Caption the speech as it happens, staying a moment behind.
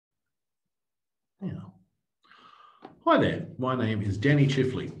Yeah. Hi there, my name is Danny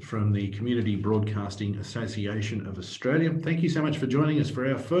Chifley from the Community Broadcasting Association of Australia. Thank you so much for joining us for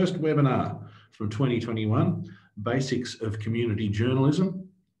our first webinar from 2021, Basics of Community Journalism.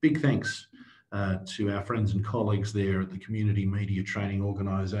 Big thanks to our friends and colleagues there at the Community Media Training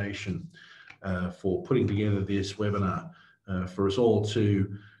Organisation for putting together this webinar for us all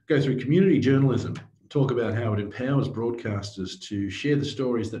to go through community journalism, talk about how it empowers broadcasters to share the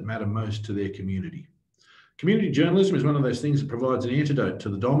stories that matter most to their community. Community journalism is one of those things that provides an antidote to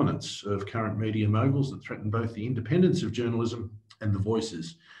the dominance of current media moguls that threaten both the independence of journalism and the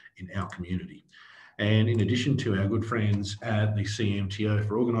voices in our community. And in addition to our good friends at the CMTO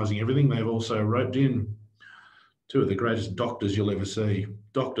for organising everything, they've also roped in two of the greatest doctors you'll ever see.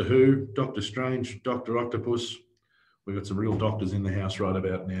 Doctor Who, Doctor Strange, Doctor Octopus. We've got some real doctors in the house right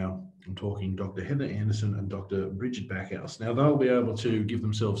about now. I'm talking Dr. Heather Anderson and Dr. Bridget Backhouse. Now, they'll be able to give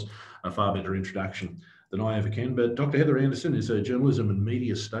themselves a far better introduction than I ever can, but Dr. Heather Anderson is a journalism and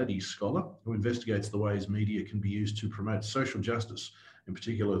media studies scholar who investigates the ways media can be used to promote social justice, in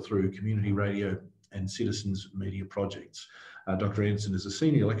particular through community radio and citizens media projects. Dr. Anderson is a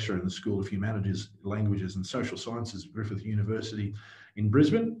senior lecturer in the School of Humanities, Languages and Social Sciences at Griffith University in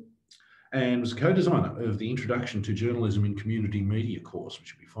Brisbane, and was a co-designer of the Introduction to Journalism in Community Media course,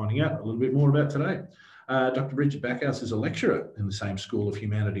 which we'll be finding out a little bit more about today. Dr. Bridget Backhouse is a lecturer in the same School of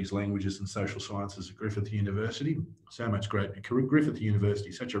Humanities, Languages and Social Sciences at Griffith University. So much great, Griffith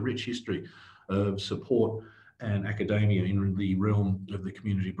University, such a rich history of support and academia in the realm of the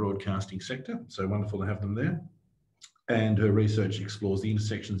community broadcasting sector. So wonderful to have them there. And her research explores the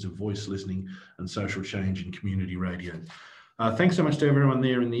intersections of voice listening and social change in community radio. Thanks so much to everyone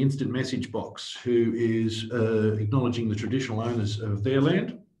there in the instant message box who is acknowledging the traditional owners of their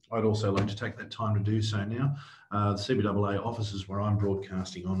land. I'd also like to take that time to do so now. The CBAA offices where I'm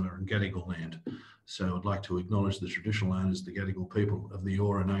broadcasting on are in Gadigal land. So I'd like to acknowledge the traditional owners, the Gadigal people of the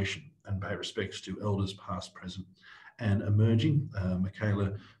Eora Nation, and pay respects to elders past, present and emerging.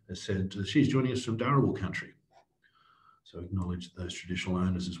 Michaela has said she's joining us from Dharawal country. So acknowledge those traditional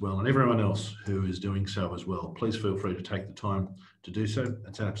owners as well, and everyone else who is doing so as well. Please feel free to take the time to do so.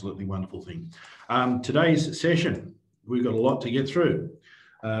 That's an absolutely wonderful thing. Today's session, we've got a lot to get through.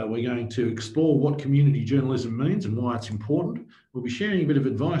 We're going to explore what community journalism means and why it's important. We'll be sharing a bit of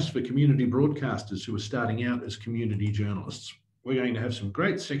advice for community broadcasters who are starting out as community journalists. We're going to have some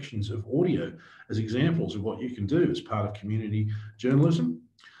great sections of audio as examples of what you can do as part of community journalism,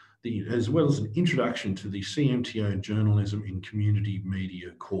 as well as an introduction to the CMTO Journalism in Community Media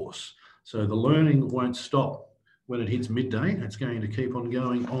course. So the learning won't stop when it hits midday. It's going to keep on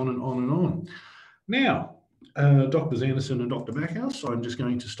going on and on and on. Now, Drs. Anderson and Dr. Backhouse, I'm just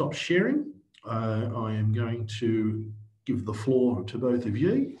going to stop sharing. I am going to give the floor to both of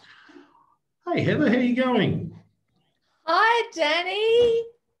you. Hey, Heather, how are you going? Hi, Danny.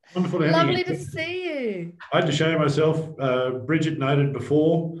 Wonderful to have you. Lovely to see you. I had to show myself. Bridget noted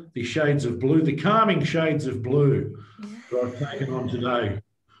before the shades of blue, the calming shades of blue that I've taken on today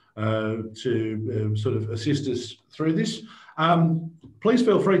to sort of assist us through this. Please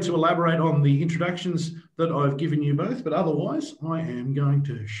feel free to elaborate on the introductions that I've given you both, but otherwise I am going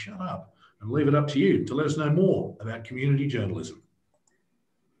to shut up and leave it up to you to let us know more about community journalism.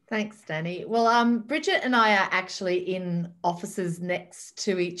 Thanks, Danny. Well, Bridget and I are actually in offices next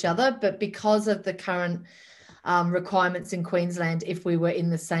to each other, but because of the current requirements in Queensland, if we were in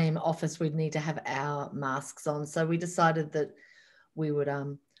the same office, we'd need to have our masks on. So we decided that we would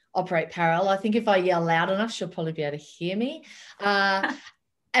operate parallel. I think if I yell loud enough, she'll probably be able to hear me.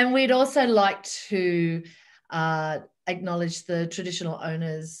 And we'd also like to acknowledge the traditional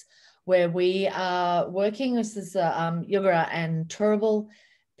owners where we are working. This is Yugara and Turrbal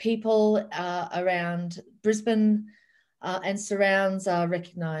people around Brisbane and surrounds,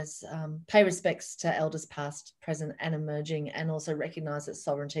 recognise, pay respects to elders past, present and emerging, and also recognise that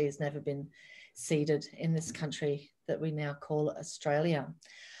sovereignty has never been ceded in this country that we now call Australia.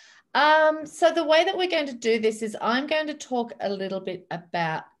 So the way that we're going to do this is I'm going to talk a little bit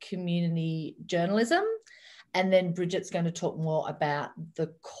about community journalism, and then Bridget's going to talk more about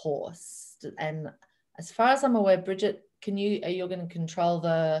the course. And as far as I'm aware, Bridget, you're going to control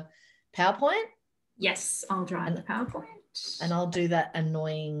the PowerPoint? Yes, I'll drive the PowerPoint. And I'll do that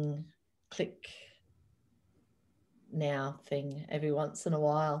annoying click now thing every once in a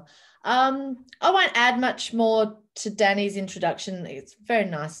while. I won't add much more to Danny's introduction. It's very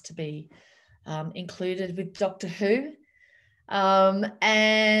nice to be included with Doctor Who.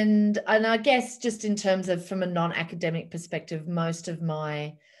 And I guess just in terms of from a non-academic perspective, most of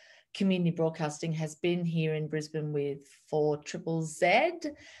my community broadcasting has been here in Brisbane with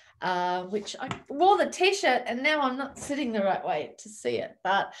 4ZZZ. which I wore the t-shirt and now I'm not sitting the right way to see it,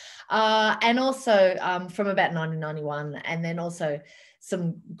 but and also from about 1991, and then also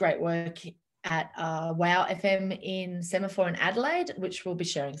some great work at WOW FM in Semaphore in Adelaide, which we'll be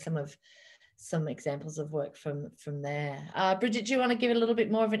sharing some examples of work from there. Bridget, do you want to give a little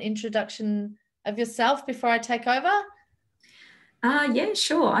bit more of an introduction of yourself before I take over? Yeah,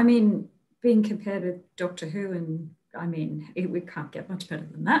 sure. I mean, being compared with Doctor Who, and I mean, we can't get much better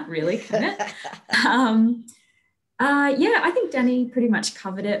than that, really, can it? Yeah, I think Danny pretty much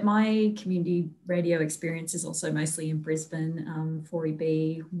covered it. My community radio experience is also mostly in Brisbane,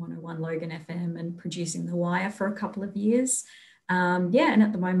 4EB, 101 Logan FM, and producing The Wire for a couple of years. Yeah, and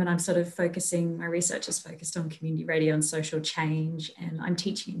at the moment I'm sort of my research is focused on community radio and social change, and I'm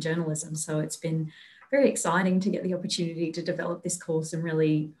teaching in journalism. So it's been very exciting to get the opportunity to develop this course and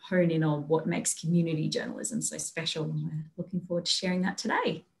really hone in on what makes community journalism so special. And we're looking forward to sharing that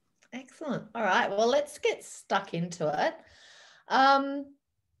today. Excellent. All right, well, let's get stuck into it.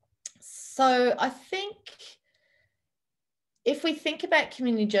 So I think if we think about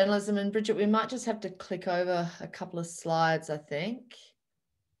community journalism, and Bridget, we might just have to click over a couple of slides, I think.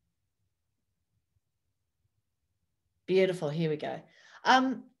 Beautiful, here we go.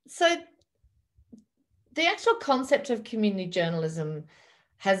 So the actual concept of community journalism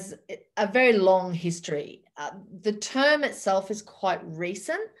has a very long history. The term itself is quite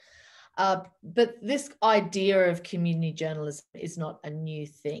recent, but this idea of community journalism is not a new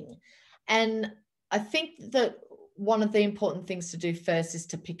thing. And I think that one of the important things to do first is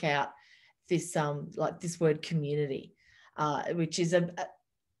to pick out this like this word community, which is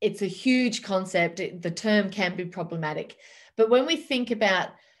it's a huge concept. The term can be problematic, but when we think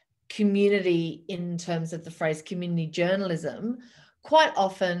about community in terms of the phrase community journalism, quite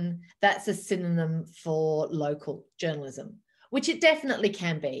often that's a synonym for local journalism, which it definitely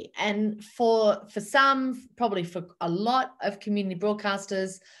can be. And for some, probably for a lot of community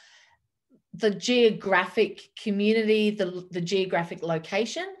broadcasters, the geographic community, the geographic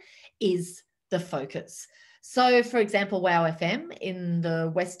location is the focus. So for example, WOW FM in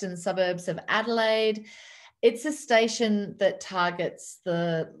the western suburbs of Adelaide, it's a station that targets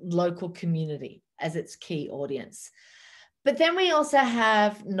the local community as its key audience. But then we also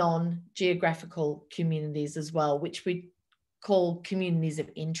have non-geographical communities as well, which we call communities of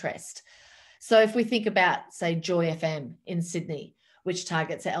interest. So if we think about, say, Joy FM in Sydney, which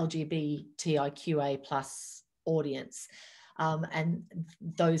targets a LGBTIQA plus audience, and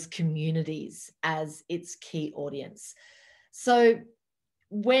those communities as its key audience. So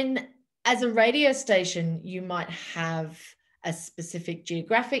as a radio station, you might have a specific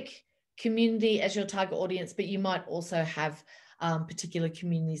geographic community as your target audience, but you might also have particular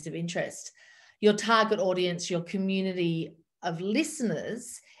communities of interest. Your target audience, your community of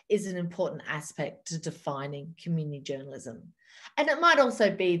listeners, is an important aspect to defining community journalism. And it might also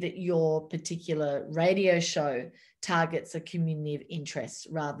be that your particular radio show targets a community of interest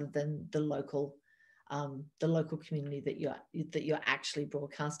rather than the local community that you're actually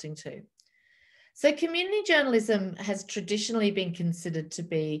broadcasting to. So community journalism has traditionally been considered to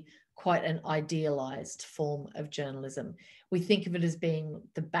be quite an idealized form of journalism. We think of it as being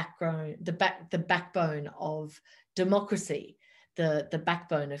the backbone of democracy, the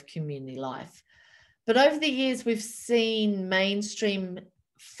backbone of community life. But over the years, we've seen mainstream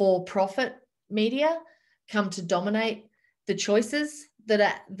for-profit media come to dominate the choices that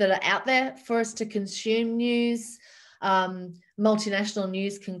are out there for us to consume news. Multinational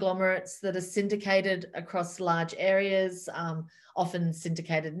news conglomerates that are syndicated across large areas, often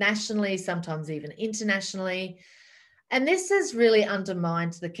syndicated nationally, sometimes even internationally. And this has really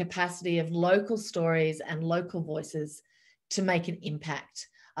undermined the capacity of local stories and local voices to make an impact,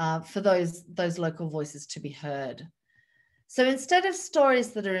 for those local voices to be heard. So instead of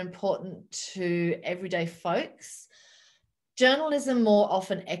stories that are important to everyday folks, journalism more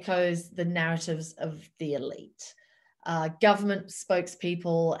often echoes the narratives of the elite. Government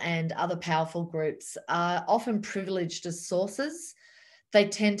spokespeople and other powerful groups are often privileged as sources. They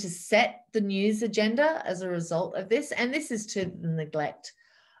tend to set the news agenda as a result of this, and this is to the neglect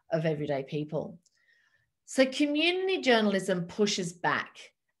of everyday people. So community journalism pushes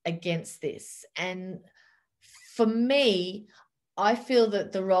back against this. And for me, I feel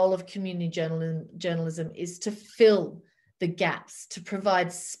that the role of community journalism is to fill the gaps, to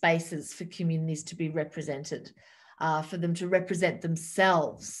provide spaces for communities to be represented, for them to represent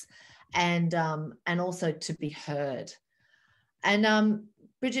themselves, and also to be heard. And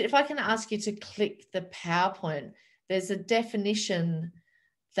Bridget, if I can ask you to click the PowerPoint, there's a definition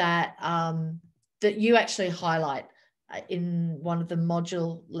that that you actually highlight in one of the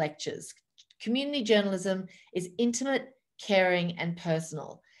module lectures. Community journalism is intimate, caring, and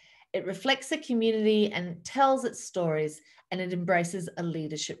personal. It reflects the community and tells its stories, and it embraces a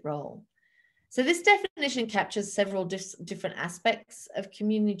leadership role. So this definition captures several different aspects of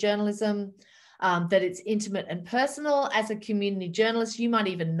community journalism, that it's intimate and personal. As a community journalist, you might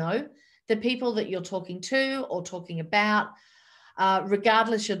even know the people that you're talking to or talking about.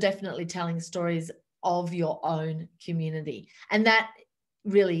 Regardless, you're definitely telling stories of your own community. And that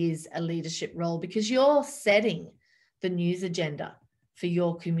really is a leadership role, because you're setting the news agenda for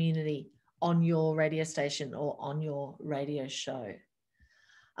your community on your radio station or on your radio show.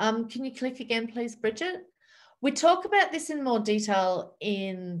 Can you click again, please, Bridget? We talk about this in more detail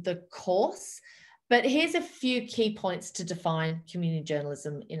in the course, but here's a few key points to define community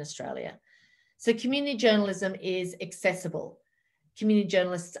journalism in Australia. So community journalism is accessible. Community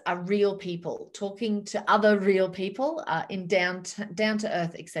journalists are real people talking to other real people in down to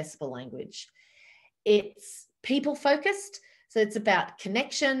earth accessible language. It's people focused. So it's about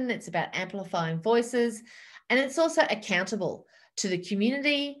connection, it's about amplifying voices, and it's also accountable to the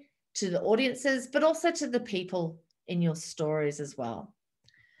community, to the audiences, but also to the people in your stories as well.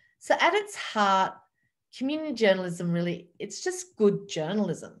 So at its heart, community journalism really, it's just good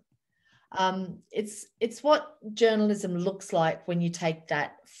journalism. It's what journalism looks like when you take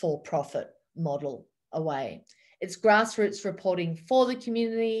that for-profit model away. It's grassroots reporting for the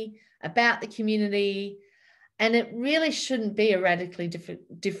community, about the community, and it really shouldn't be a radically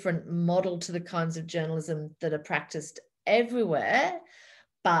different model to the kinds of journalism that are practiced everywhere.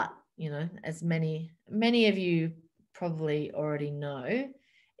 But, you know, as many of you probably already know,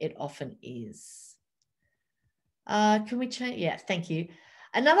 it often is. Can we change? Yeah, thank you.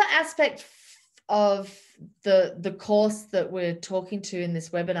 Another aspect of the course that we're talking to in this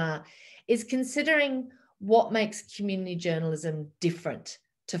webinar is considering what makes community journalism different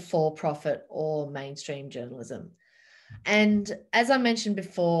to for-profit or mainstream journalism. And as I mentioned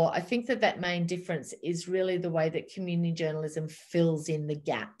before, I think that main difference is really the way that community journalism fills in the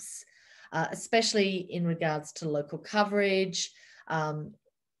gaps, especially in regards to local coverage,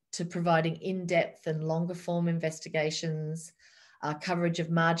 to providing in-depth and longer form investigations, coverage of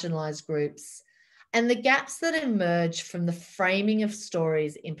marginalised groups, and the gaps that emerge from the framing of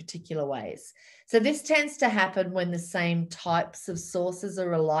stories in particular ways. So this tends to happen when the same types of sources are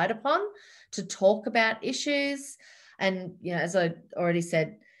relied upon to talk about issues. And, you know, as I already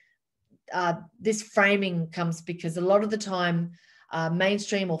said, this framing comes because a lot of the time,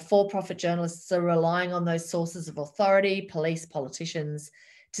 mainstream or for-profit journalists are relying on those sources of authority, police, politicians,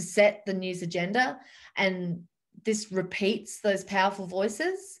 to set the news agenda. And this repeats those powerful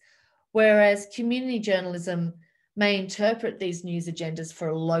voices, whereas community journalism may interpret these news agendas for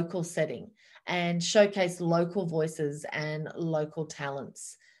a local setting and showcase local voices and local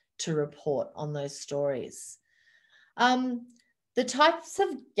talents to report on those stories. The types of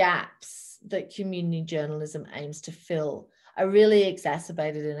gaps that community journalism aims to fill are really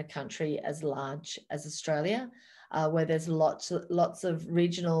exacerbated in a country as large as Australia, where there's lots of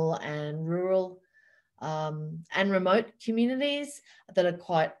regional and rural and remote communities that are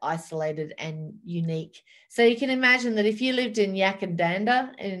quite isolated and unique. So you can imagine that if you lived in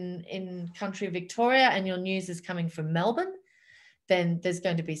Yakandanda in country Victoria and your news is coming from Melbourne, then there's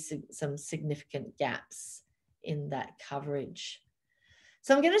going to be some significant gaps in that coverage.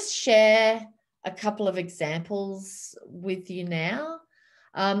 So I'm going to share a couple of examples with you now.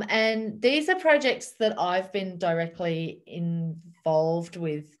 And these are projects that I've been directly involved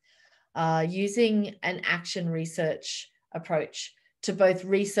with, using an action research approach to both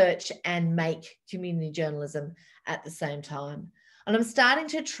research and make community journalism at the same time. And I'm starting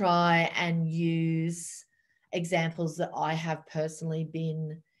to try and use examples that I have personally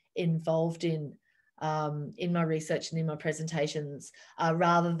been involved in my research and in my presentations,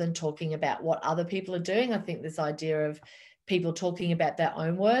 rather than talking about what other people are doing. I think this idea of people talking about their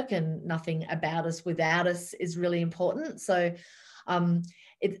own work and nothing about us without us is really important. So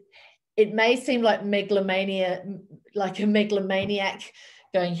it may seem like megalomania, like a megalomaniac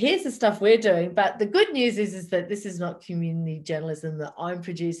going, here's the stuff we're doing. But the good news is that this is not community journalism that I'm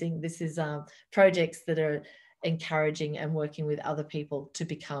producing. This is projects that are encouraging and working with other people to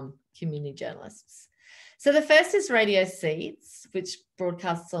become community journalists. So the first is Radio Seeds, which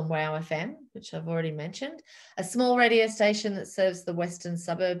broadcasts on WOW FM, which I've already mentioned, a small radio station that serves the western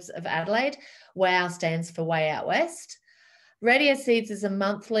suburbs of Adelaide. WOW stands for Way Out West. Radio Seeds is a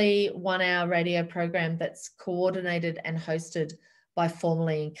monthly 1-hour radio program that's coordinated and hosted by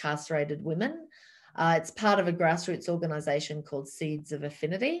formerly incarcerated women. It's part of a grassroots organisation called Seeds of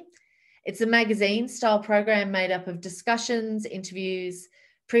Affinity. It's a magazine-style program made up of discussions, interviews,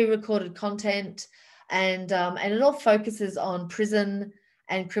 pre-recorded content, and it all focuses on prison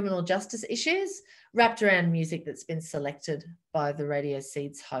and criminal justice issues wrapped around music that's been selected by the Radio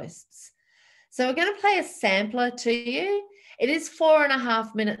Seeds hosts. So we're going to play a sampler to you. It is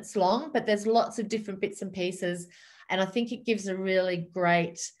 4.5 minutes long, but there's lots of different bits and pieces. And I think it gives a really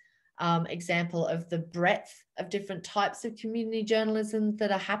great example of the breadth of different types of community journalism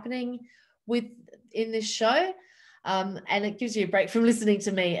that are happening in this show. And it gives you a break from listening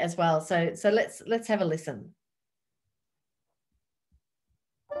to me as well. So let's have a listen.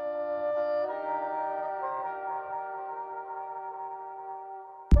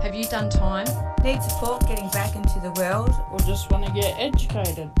 Have you done time? Need support getting back into the world? Or just want to get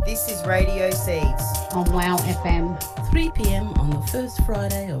educated? This is Radio Seeds on WOW FM. 3 p.m. on the first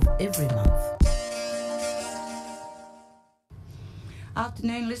Friday of every month.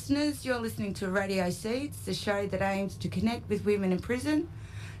 Afternoon listeners, you're listening to Radio Seeds, the show that aims to connect with women in prison,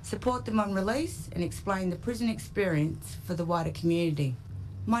 support them on release and explain the prison experience for the wider community.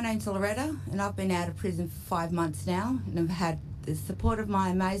 My name's Loretta and I've been out of prison for 5 months now and I've had the support of my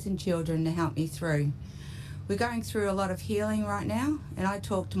amazing children to help me through. We're going through a lot of healing right now and I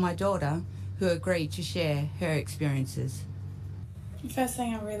talked to my daughter who agreed to share her experiences. The first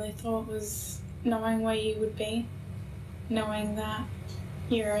thing I really thought was knowing where you would be, knowing that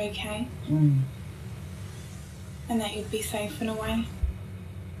you're okay and that you'd be safe in a way.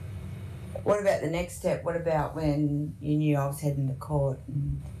 What about the next step? What about when you knew I was heading to court?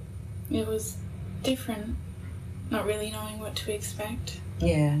 It was different. Not really knowing what to expect.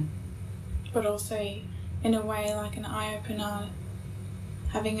 Yeah. But also, in a way, like an eye-opener,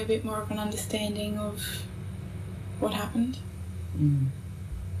 having a bit more of an understanding of what happened and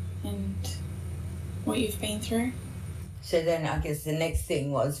what you've been through. So then I guess the next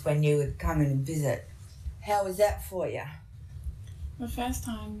thing was when you would come in and visit. How was that for you? The first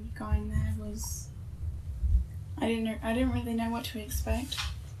time going there was... I didn't really know what to expect,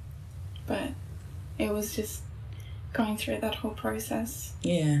 but it was just going through that whole process.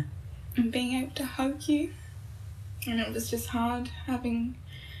 Yeah. And being able to hug you. And it was just hard having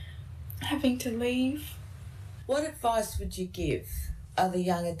to leave. What advice would you give other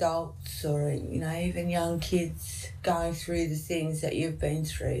young adults or, even young kids going through the things that you've been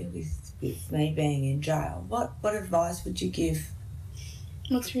through with me being in jail? What advice would you give?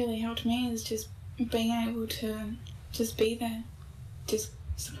 What's really helped me is just being able to just be there, just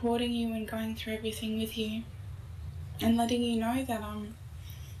supporting you and going through everything with you. And letting you know that I'm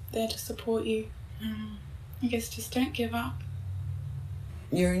there to support you. I guess just don't give up.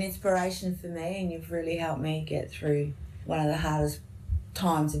 You're an inspiration for me and you've really helped me get through one of the hardest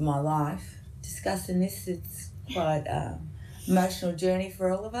times of my life. Discussing this, it's quite an emotional journey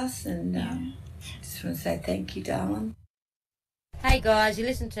for all of us and just want to say thank you, darling. Hey guys, you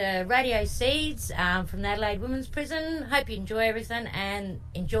listen to Radio Seeds from the Adelaide Women's Prison. Hope you enjoy everything and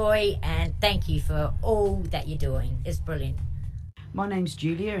thank you for all that you're doing. It's brilliant. My name's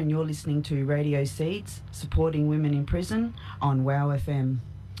Julia and you're listening to Radio Seeds, supporting women in prison on WOW FM.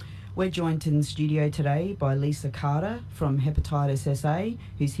 We're joined in the studio today by Lisa Carter from Hepatitis SA,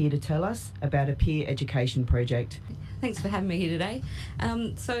 who's here to tell us about a peer education project. Thanks for having me here today.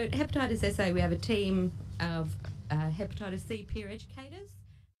 So Hepatitis SA, we have a team of hepatitis C peer educators.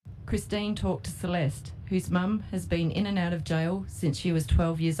 Christine talked to Celeste, whose mum has been in and out of jail since she was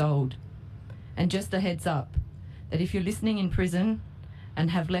 12 years old. And just a heads up, that if you're listening in prison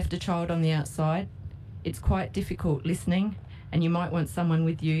and have left a child on the outside, it's quite difficult listening and you might want someone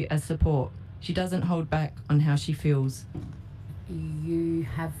with you as support. She doesn't hold back on how she feels. You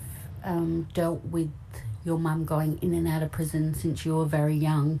have dealt with your mum going in and out of prison since you were very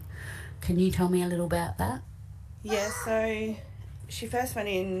young. Can you tell me a little about that? Yeah, so she first went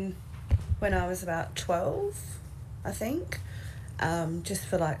in when I was about 12, I think, just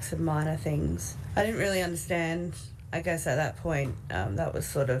for like some minor things. I didn't really understand, I guess at that point, that was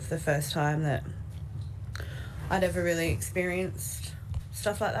sort of the first time that I'd ever really experienced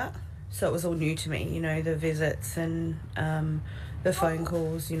stuff like that. So it was all new to me, the visits and the phone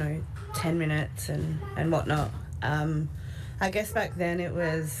calls, 10 minutes and whatnot. I guess back then it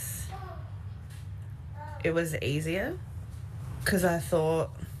was easier because I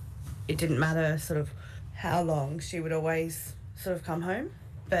thought it didn't matter sort of how long, she would always sort of come home.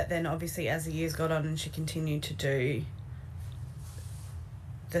 But then obviously as the years got on and she continued to do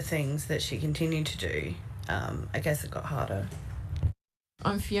the things that she continued to do, I guess it got harder.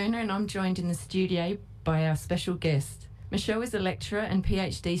 I'm Fiona and I'm joined in the studio by our special guest. Michelle is a lecturer and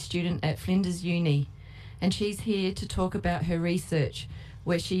PhD student at Flinders Uni and she's here to talk about her research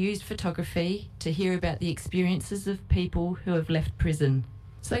where she used photography to hear about the experiences of people who have left prison.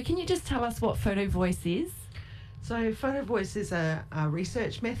 So can you just tell us what Photo Voice is? So Photo Voice is a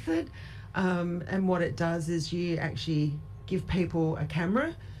research method, and what it does is you actually give people a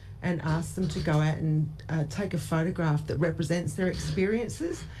camera and ask them to go out and take a photograph that represents their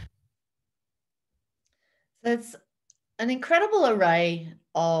experiences. So it's an incredible array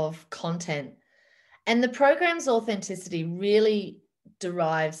of content, and the program's authenticity really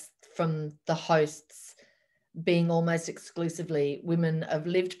derives from the hosts being almost exclusively women of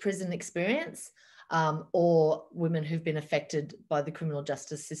lived prison experience, or women who've been affected by the criminal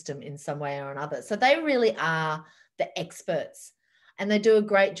justice system in some way or another. So they really are the experts, and they do a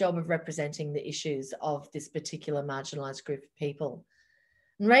great job of representing the issues of this particular marginalised group of people.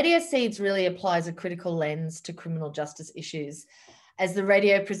 And Radio Seeds really applies a critical lens to criminal justice issues as the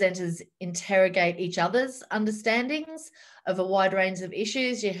radio presenters interrogate each other's understandings of a wide range of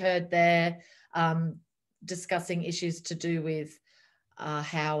issues. You heard there discussing issues to do with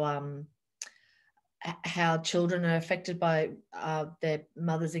how children are affected by their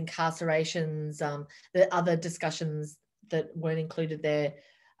mothers' incarcerations, the other discussions that weren't included there,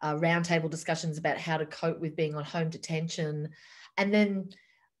 roundtable discussions about how to cope with being on home detention. And then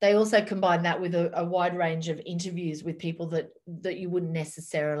they also combine that with a wide range of interviews with people that you wouldn't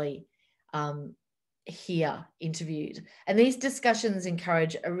necessarily hear interviewed. And these discussions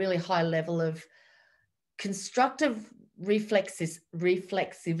encourage a really high level of constructive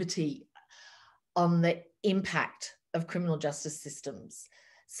reflexivity on the impact of criminal justice systems.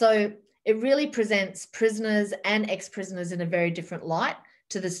 So it really presents prisoners and ex-prisoners in a very different light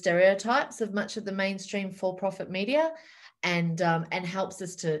to the stereotypes of much of the mainstream for-profit media, and helps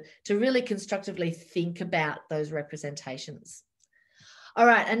us to really constructively think about those representations. All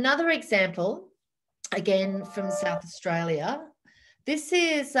right, another example, again from South Australia. This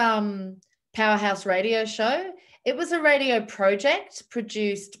is Powerhouse Radio Show. It was a radio project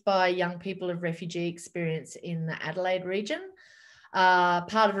produced by young people of refugee experience in the Adelaide region,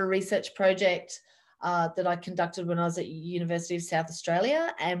 part of a research project that I conducted when I was at University of South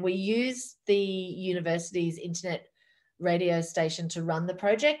Australia, and we used the university's internet radio station to run the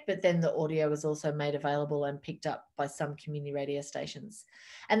project, but then the audio was also made available and picked up by some community radio stations.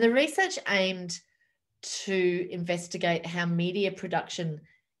 And the research aimed to investigate how media production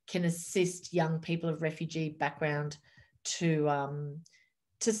can assist young people of refugee background to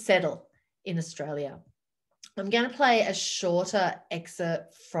settle in Australia. I'm going to play a shorter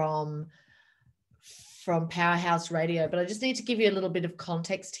excerpt from Powerhouse Radio, but I just need to give you a little bit of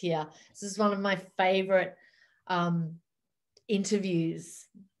context here. This is one of my favourite interviews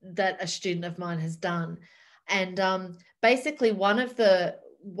that a student of mine has done, and basically one of the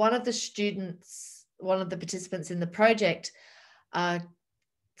participants in the project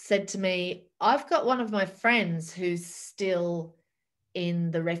said to me, "I've got one of my friends who's still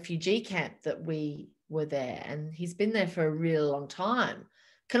in the refugee camp that we were there, and he's been there for a really long time.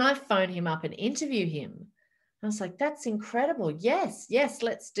 Can I phone him up and interview him?" And I was like, "That's incredible. Yes,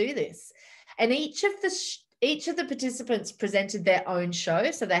 let's do this." And each of the participants presented their own show.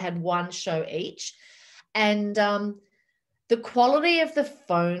 So they had one show each. And the quality of the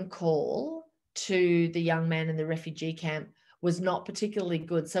phone call to the young man in the refugee camp was not particularly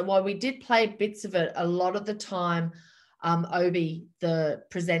good. So while we did play bits of it, a lot of the time, Obi, the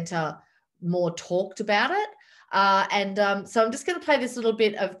presenter, more talked about it. So I'm just going to play this little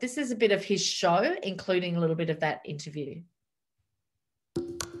bit of, this is a bit of his show, including a little bit of that interview.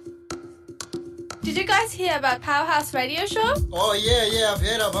 Did you guys hear about Powerhouse Radio Show? Oh yeah, I've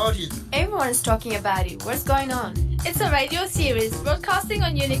heard about it. Everyone's talking about it. What's going on? It's a radio series broadcasting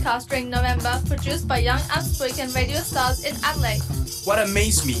on Unicast during November, produced by young outspoken radio stars in Adelaide. What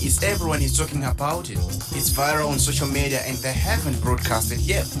amazed me is everyone is talking about it. It's viral on social media and they haven't broadcasted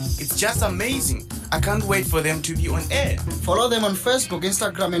yet. It's just amazing. I can't wait for them to be on air. Follow them on Facebook,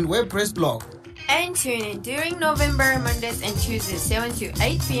 Instagram and WordPress blog. And tune in during November, Mondays and Tuesdays 7 to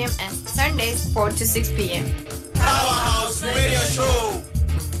 8 p.m. and Sundays 4 to 6 p.m. Powerhouse Radio Show!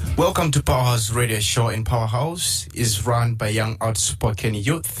 Welcome to Powerhouse Radio Show. In Powerhouse is run by young outspoken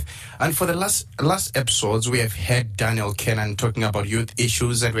youth. And for the last episodes, we have had Daniel Kennan talking about youth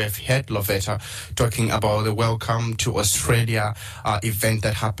issues, and we have had Lovetta talking about the Welcome to Australia event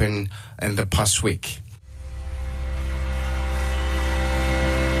that happened in the past week.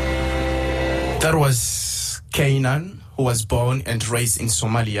 That was Kennan, who was born and raised in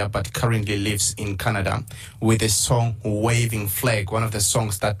Somalia but currently lives in Canada, with the song Waving Flag, one of the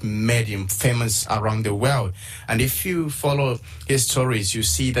songs that made him famous around the world. And if you follow his stories, you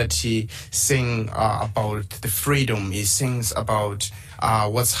see that he sings about the freedom, he sings about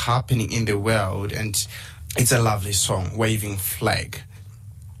what's happening in the world, and it's a lovely song, Waving Flag.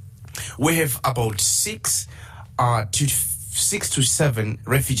 We have about 6 to 7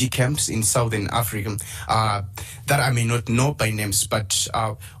 refugee camps in Southern Africa that I may not know by names, but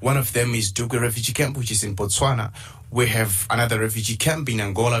one of them is Dugwe Refugee Camp, which is in Botswana. We have another refugee camp in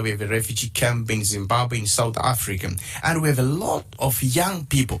Angola. We have a refugee camp in Zimbabwe, in South Africa. And we have a lot of young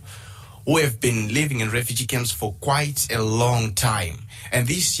people who have been living in refugee camps for quite a long time. And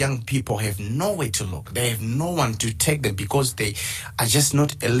these young people have nowhere to look. They have no one to take them because they are just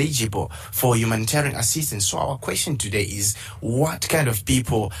not eligible for humanitarian assistance. So our question today is, what kind of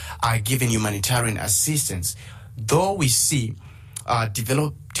people are given humanitarian assistance? Though we see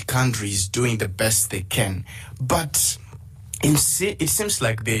developed countries doing the best they can, but it seems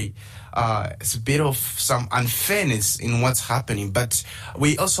like it's a bit of some unfairness in what's happening. But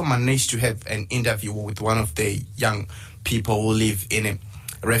we also managed to have an interview with one of the young people who live in a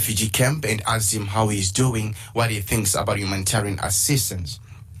refugee camp and asked him how he's doing, what he thinks about humanitarian assistance.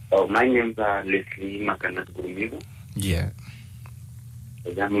 Oh, my name is Leslie Makanat Gumigo. Yeah.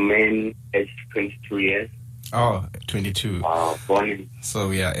 I'm a man, aged 22 years. Oh, 22. Born in... So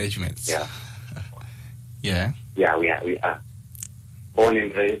we are age mates. Yeah. Yeah. Yeah, we are. Born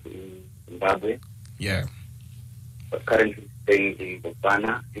and raised in Zimbabwe. Yeah. But currently staying in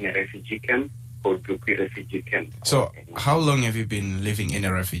Botswana in a refugee camp called Dugwe Refugee Camp. So how long have you been living in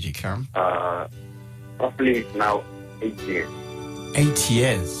a refugee camp? Roughly it's now 8 years. 8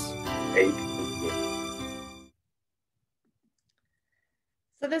 years? 8 years.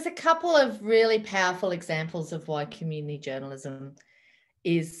 So there's a couple of really powerful examples of why community journalism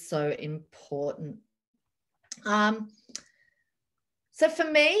is so important. So for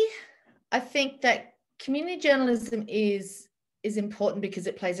me, I think that community journalism is important because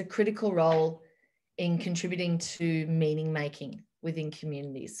it plays a critical role in contributing to meaning making within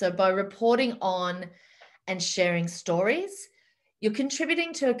communities. So by reporting on and sharing stories, you're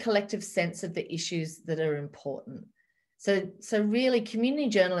contributing to a collective sense of the issues that are important. So really, community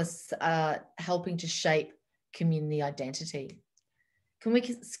journalists are helping to shape community identity. Can we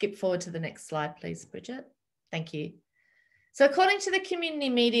skip forward to the next slide, please, Bridget? Thank you. So according to the Community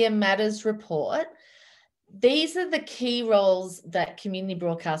Media Matters report, these are the key roles that community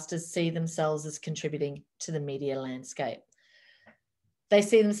broadcasters see themselves as contributing to the media landscape. They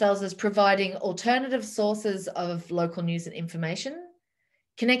see themselves as providing alternative sources of local news and information,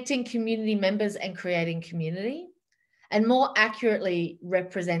 connecting community members and creating community, and more accurately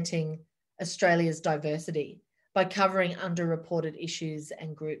representing Australia's diversity by covering underreported issues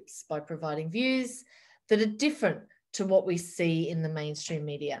and groups, by providing views that are different to what we see in the mainstream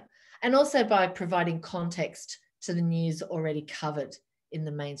media, and also by providing context to the news already covered in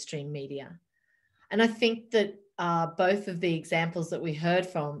the mainstream media. And I think that both of the examples that we heard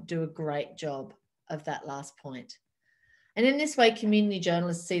from do a great job of that last point. And in this way, community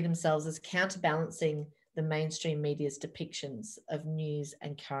journalists see themselves as counterbalancing the mainstream media's depictions of news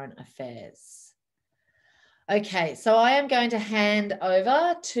and current affairs. Okay, so I am going to hand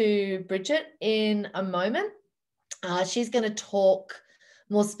over to Bridget in a moment. She's going to talk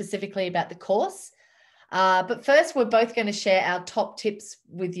more specifically about the course. But first, we're both going to share our top tips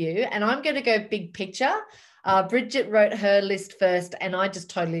with you. And I'm going to go big picture. Bridget wrote her list first, and I just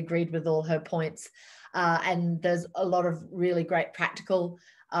totally agreed with all her points. And there's a lot of really great practical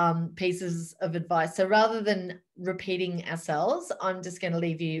pieces of advice. So rather than repeating ourselves, I'm just going to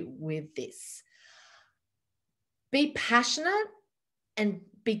leave you with this. Be passionate and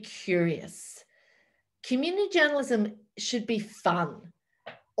be curious. Community journalism should be fun,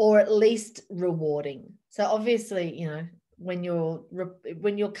 or at least rewarding. So obviously, you know, when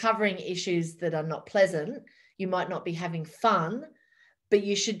you're covering issues that are not pleasant, you might not be having fun, but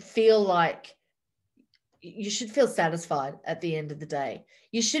you should feel satisfied at the end of the day.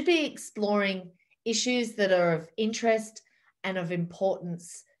 You should be exploring issues that are of interest and of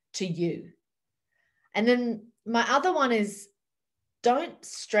importance to you. And then my other one is, don't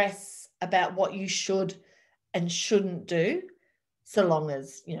stress about what you should and shouldn't do, so long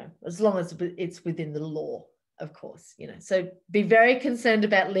as, you know, as long as it's within the law, of course, you know. So be very concerned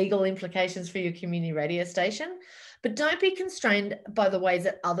about legal implications for your community radio station, but don't be constrained by the ways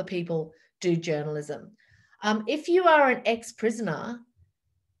that other people do journalism. If you are an ex-prisoner,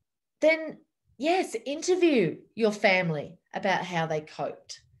 then yes, interview your family about how they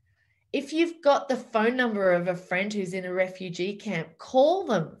coped. If you've got the phone number of a friend who's in a refugee camp, call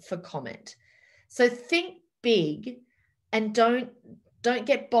them for comment. So think big and don't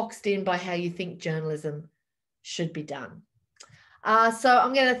get boxed in by how you think journalism should be done. So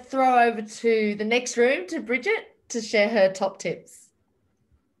I'm going to throw over to the next room to Bridget to share her top tips.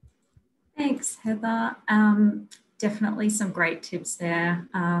 Thanks, Heather. Definitely some great tips there.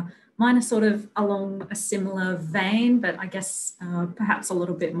 Mine are sort of along a similar vein, but I guess perhaps a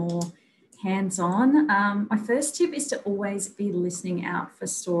little bit more hands-on. My first tip is to always be listening out for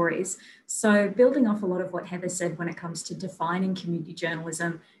stories. So building off a lot of what Heather said when it comes to defining community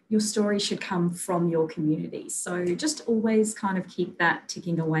journalism, your story should come from your community. So just always kind of keep that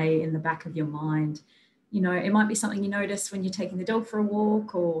ticking away in the back of your mind. You know, it might be something you notice when you're taking the dog for a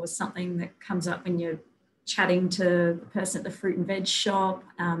walk, or something that comes up when you're chatting to the person at the fruit and veg shop.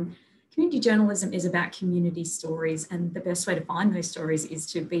 Community journalism is about community stories, and the best way to find those stories is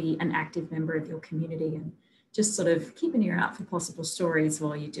to be an active member of your community and just sort of keep an ear out for possible stories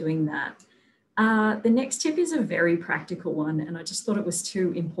while you're doing that. The next tip is a very practical one, and I just thought it was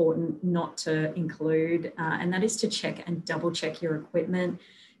too important not to include, and that is to check and double check your equipment.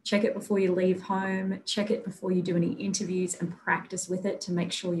 Check it before you leave home, check it before you do any interviews, and practice with it to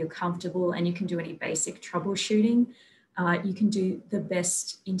make sure you're comfortable and you can do any basic troubleshooting. You can do the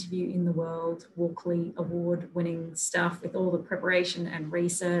best interview in the world, Walkley award-winning stuff with all the preparation and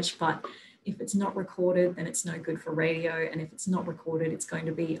research, but if it's not recorded, then it's no good for radio. And if it's not recorded, it's going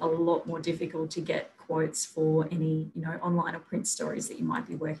to be a lot more difficult to get quotes for any, you know, online or print stories that you might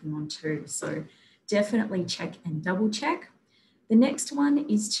be working on too. So definitely check and double check. The next one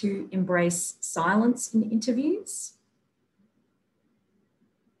is to embrace silence in interviews.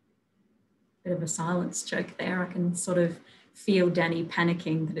 Bit of a silence joke there. I can sort of feel Danny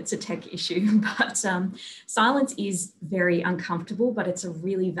panicking that it's a tech issue, but silence is very uncomfortable, but it's a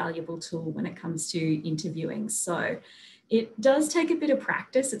really valuable tool when it comes to interviewing. So it does take a bit of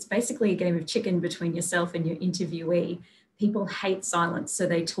practice. It's basically a game of chicken between yourself and your interviewee. People hate silence, so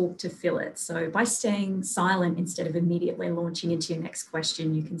they talk to fill it. So by staying silent instead of immediately launching into your next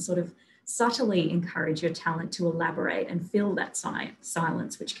question, you can sort of subtly encourage your talent to elaborate and fill that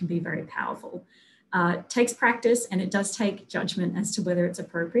silence, which can be very powerful. It takes practice, and it does take judgment as to whether it's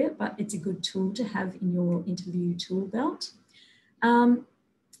appropriate, but it's a good tool to have in your interview tool belt.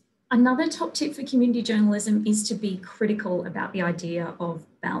 Another top tip for community journalism is to be critical about the idea of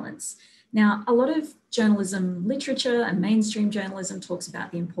balance. Now, a lot of journalism literature and mainstream journalism talks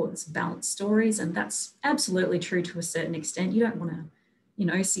about the importance of balanced stories, and that's absolutely true to a certain extent. You don't want to, you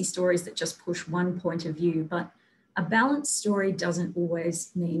know, see stories that just push one point of view, but a balanced story doesn't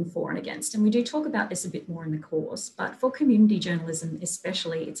always mean for and against. And we do talk about this a bit more in the course, but for community journalism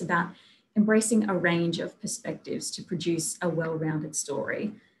especially, it's about embracing a range of perspectives to produce a well-rounded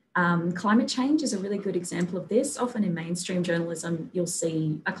story. Climate change is a really good example of this. Often in mainstream journalism, you'll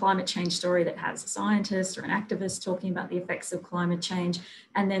see a climate change story that has a scientist or an activist talking about the effects of climate change,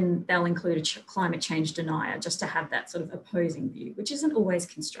 and then they'll include a climate change denier just to have that sort of opposing view, which isn't always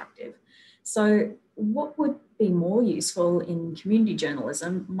constructive. So what would be more useful in community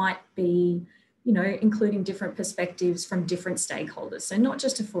journalism might be, you know, including different perspectives from different stakeholders. So not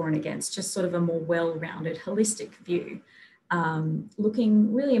just a for and against, just sort of a more well-rounded, holistic view.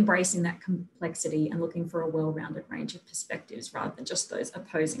 Really embracing that complexity and looking for a well-rounded range of perspectives rather than just those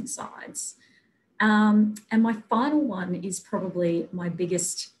opposing sides. And my final one is probably my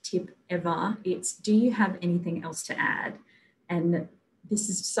biggest tip ever. It's, do you have anything else to add? And this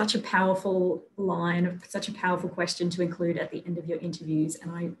is such a powerful line, such a powerful question to include at the end of your interviews.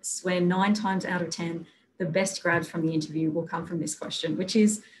 And I swear 9 times out of 10, the best grabs from the interview will come from this question, which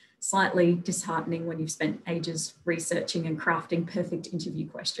is slightly disheartening when you've spent ages researching and crafting perfect interview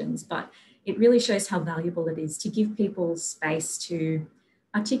questions, but it really shows how valuable it is to give people space to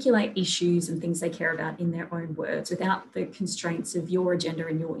articulate issues and things they care about in their own words without the constraints of your agenda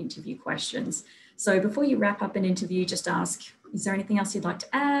and your interview questions. So before you wrap up an interview, just ask, is there anything else you'd like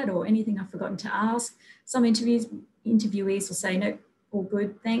to add or anything I've forgotten to ask? Some interviewees will say, no, all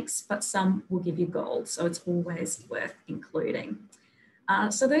good, thanks, but some will give you gold. So it's always worth including.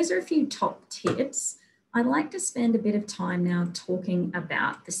 So those are a few top tips. I'd like to spend a bit of time now talking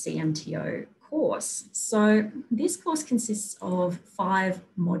about the CMTO course. So this course consists of 5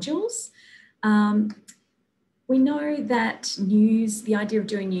 modules. We know that news, the idea of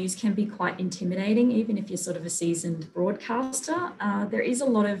doing news can be quite intimidating, even if you're sort of a seasoned broadcaster. There is a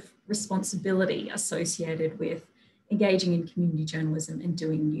lot of responsibility associated with engaging in community journalism and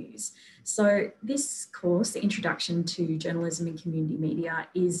doing news. So this course, the Introduction to Journalism and Community Media,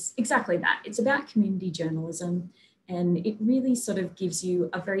 is exactly that. It's about community journalism, and it really sort of gives you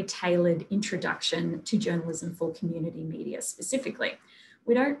a very tailored introduction to journalism for community media specifically.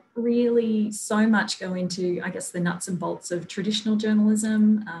 We don't really so much go into, I guess, the nuts and bolts of traditional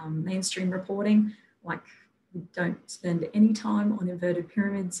journalism, mainstream reporting, like we don't spend any time on inverted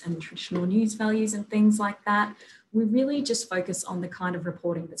pyramids and traditional news values and things like that. we really just focus on the kind of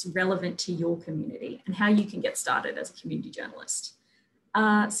reporting that's relevant to your community and how you can get started as a community journalist.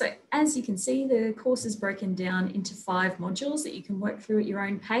 So as you can see, the course is broken down into 5 modules that you can work through at your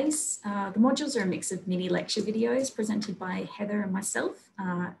own pace. The modules are a mix of mini lecture videos presented by Heather and myself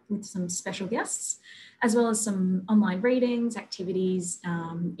with some special guests, as well as some online readings, activities,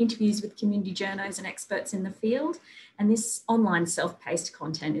 interviews with community journos and experts in the field. And this online self-paced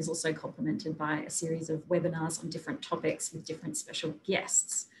content is also complemented by a series of webinars on different topics with different special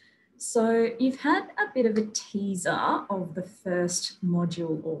guests. So you've had a bit of a teaser of the first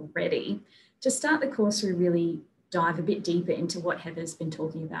module already. To start the course, we really dive a bit deeper into what Heather's been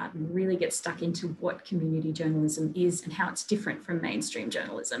talking about and really get stuck into what community journalism is and how it's different from mainstream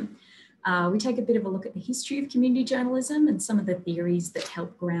journalism. We take a bit of a look at the history of community journalism and some of the theories that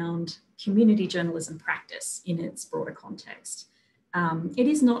help ground community journalism practice in its broader context.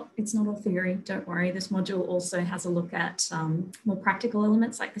 It's not all theory, don't worry. This module also has a look at more practical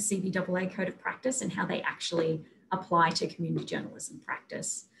elements like the CBAA Code of Practice and how they actually apply to community journalism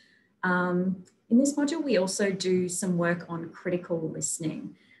practice. In this module, we also do some work on critical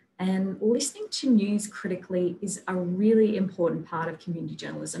listening. And listening to news critically is a really important part of community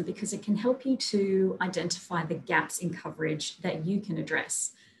journalism because it can help you to identify the gaps in coverage that you can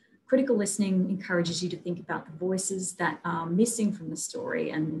address. Critical listening encourages you to think about the voices that are missing from the story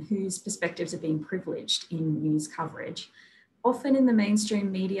and whose perspectives are being privileged in news coverage. Often in the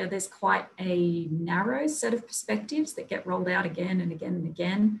mainstream media, there's quite a narrow set of perspectives that get rolled out again and again and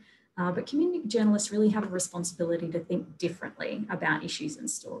again. But community journalists really have a responsibility to think differently about issues and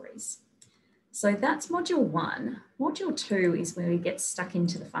stories. So that's module 1. Module 2 is where we get stuck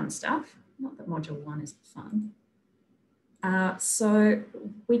into the fun stuff. Not that module 1 is fun. So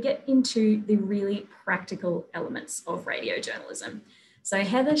we get into the really practical elements of radio journalism. So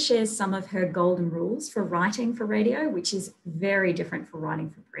Heather shares some of her golden rules for writing for radio, which is very different for writing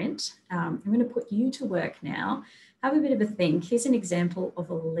for print. I'm going to put you to work now. Have a bit of a think. Here's an example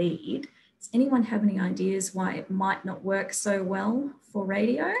of a lead. Does anyone have any ideas why it might not work so well for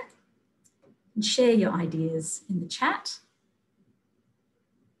radio? And share your ideas in the chat.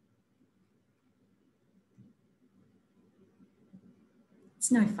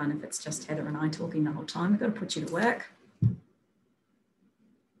 It's no fun if it's just Heather and I talking the whole time. We've got to put you to work.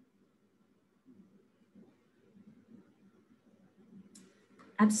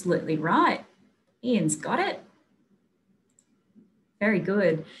 Absolutely right. Ian's got it. Very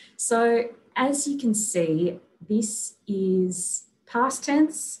good. So as you can see, this is past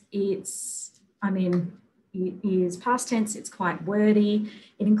tense. It is past tense. It's quite wordy.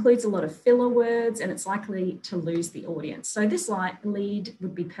 It includes a lot of filler words and it's likely to lose the audience. So this lead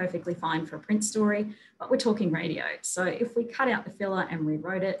would be perfectly fine for a print story, but we're talking radio. So if we cut out the filler and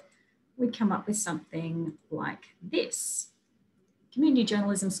rewrote it, we'd come up with something like this. Community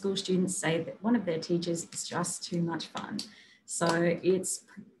journalism school students say that one of their teachers is just too much fun. So it's,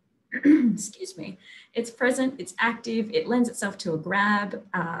 excuse me, it's present, it's active, it lends itself to a grab.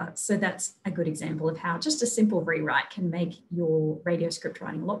 So that's a good example of how just a simple rewrite can make your radio script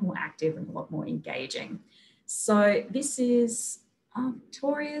writing a lot more active and a lot more engaging. So this is,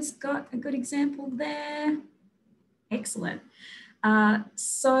 Victoria's got a good example there. Excellent.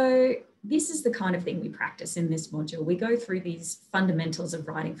 So this is the kind of thing we practice in this module. We go through these fundamentals of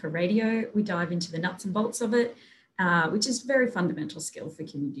writing for radio. We dive into the nuts and bolts of it, which is a very fundamental skill for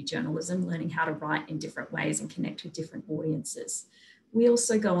community journalism, learning how to write in different ways and connect with different audiences. We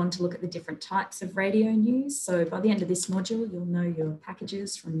also go on to look at the different types of radio news. So by the end of this module, you'll know your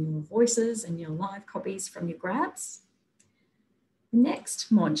packages from your voices and your live copies from your grabs. The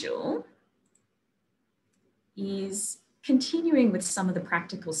next module is continuing with some of the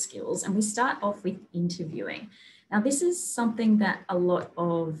practical skills, and we start off with interviewing. Now, this is something that a lot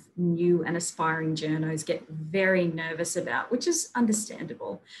of new and aspiring journos get very nervous about, which is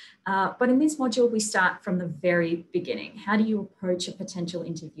understandable. But in this module, we start from the very beginning. How do you approach a potential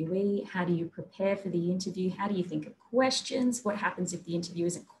interviewee? How do you prepare for the interview? How do you think of questions? What happens if the interview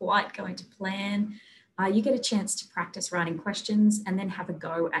isn't quite going to plan? You get a chance to practice writing questions and then have a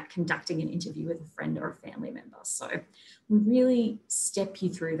go at conducting an interview with a friend or a family member. So we really step you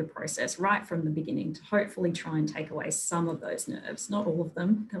through the process right from the beginning to hopefully try and take away some of those nerves. Not all of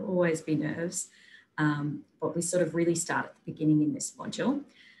them, there'll always be nerves, but we sort of really start at the beginning in this module.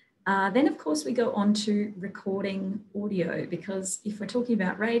 Then, of course, we go on to recording audio, because if we're talking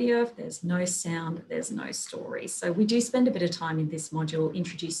about radio, if there's no sound, there's no story. So we do spend a bit of time in this module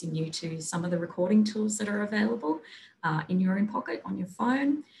introducing you to some of the recording tools that are available in your own pocket on your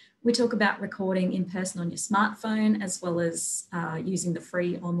phone. We talk about recording in person on your smartphone, as well as using the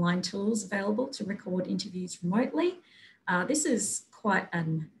free online tools available to record interviews remotely. This is quite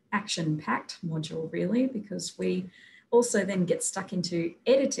an action-packed module, really, because we also then get stuck into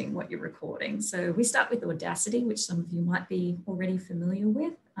editing what you're recording. So we start with Audacity, which some of you might be already familiar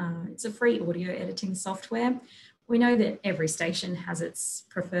with. It's a free audio editing software. We know that every station has its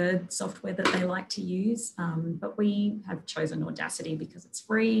preferred software that they like to use, but we have chosen Audacity because it's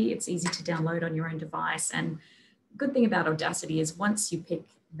free, it's easy to download on your own device. And the good thing about Audacity is once you pick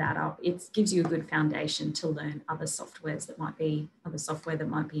that up, it gives you a good foundation to learn other software that might be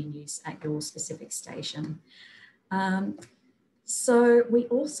in use at your specific station. So we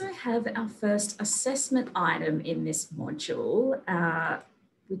also have our first assessment item in this module,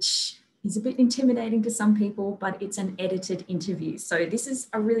 which is a bit intimidating to some people, but it's an edited interview. So this is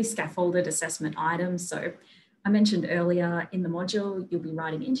a really scaffolded assessment item. So I mentioned earlier in the module, you'll be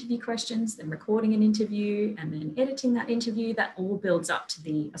writing interview questions, then recording an interview, and then editing that interview. That all builds up to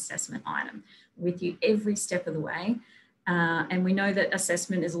the assessment item with you every step of the way. And we know that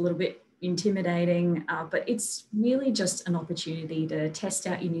assessment is a little bit intimidating, but it's really just an opportunity to test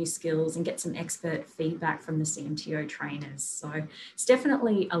out your new skills and get some expert feedback from the CMTO trainers. So it's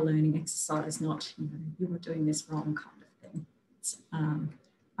definitely a learning exercise, not, you were doing this wrong kind of thing. It's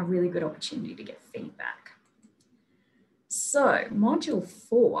a really good opportunity to get feedback. So module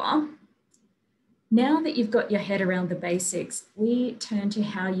 4, now that you've got your head around the basics, we turn to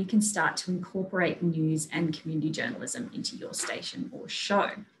how you can start to incorporate news and community journalism into your station or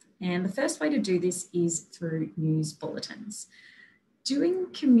show. And the first way to do this is through news bulletins. Doing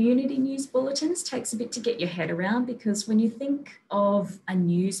community news bulletins takes a bit to get your head around, because when you think of a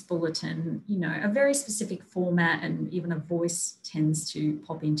news bulletin, a very specific format and even a voice tends to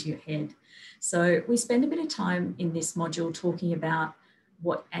pop into your head. So we spend a bit of time in this module talking about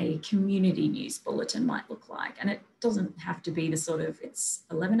what a community news bulletin might look like. And it doesn't have to be the sort of, it's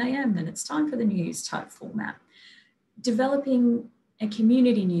 11 a.m. and it's time for the news type format. Developing a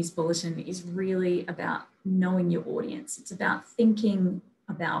community news bulletin is really about knowing your audience. It's about thinking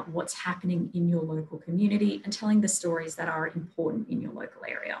about what's happening in your local community and telling the stories that are important in your local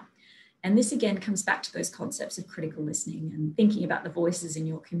area. And this again comes back to those concepts of critical listening and thinking about the voices in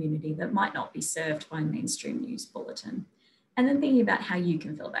your community that might not be served by a mainstream news bulletin. And then thinking about how you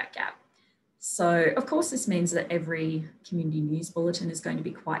can fill that gap. So of course, this means that every community news bulletin is going to be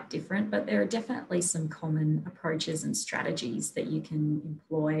quite different, but there are definitely some common approaches and strategies that you can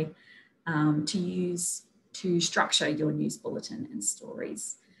employ to use to structure your news bulletin and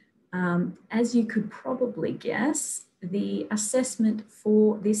stories. As you could probably guess, the assessment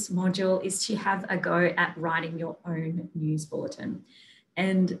for this module is to have a go at writing your own news bulletin.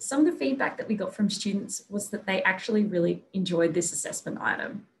 And some of the feedback that we got from students was that they actually really enjoyed this assessment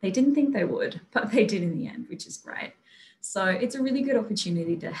item. They didn't think they would, but they did in the end, which is great. So it's a really good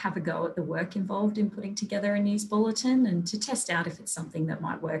opportunity to have a go at the work involved in putting together a news bulletin and to test out if it's something that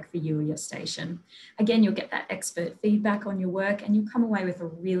might work for you or your station. Again, you'll get that expert feedback on your work and you'll come away with a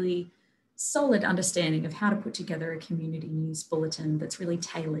really solid understanding of how to put together a community news bulletin that's really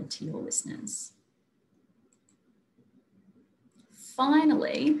tailored to your listeners.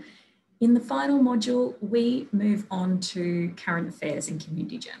 Finally, in the final module, we move on to current affairs and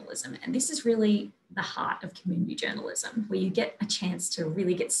community journalism. And this is really the heart of community journalism, where you get a chance to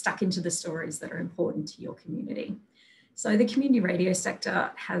really get stuck into the stories that are important to your community. So the community radio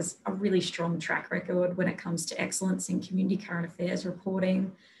sector has a really strong track record when it comes to excellence in community current affairs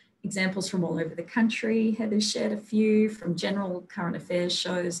reporting. Examples from all over the country. Heather shared a few, from general current affairs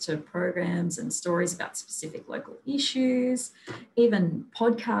shows to programs and stories about specific local issues, even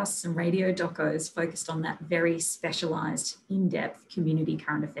podcasts and radio docos focused on that very specialised, in-depth community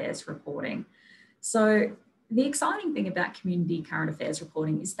current affairs reporting. So the exciting thing about community current affairs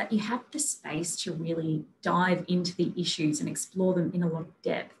reporting is that you have the space to really dive into the issues and explore them in a lot of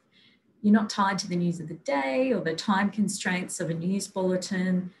depth. You're not tied to the news of the day or the time constraints of a news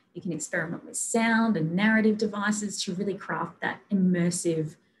bulletin. You can experiment with sound and narrative devices to really craft that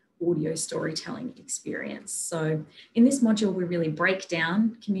immersive audio storytelling experience. So in this module, we really break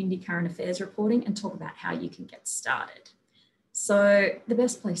down community current affairs reporting and talk about how you can get started. So the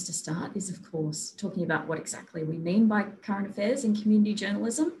best place to start is, of course, talking about what exactly we mean by current affairs in community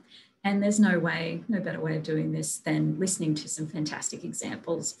journalism. And there's no better way of doing this than listening to some fantastic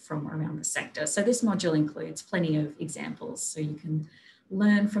examples from around the sector. So this module includes plenty of examples so you can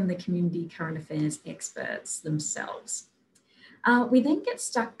learn from the community current affairs experts themselves. We then get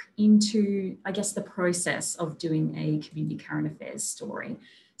stuck into, I guess, the process of doing a community current affairs story.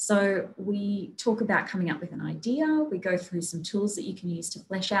 So we talk about coming up with an idea. We go through some tools that you can use to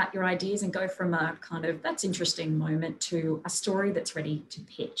flesh out your ideas and go from a kind of that's interesting moment to a story that's ready to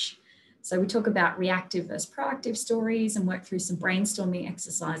pitch. So we talk about reactive versus proactive stories and work through some brainstorming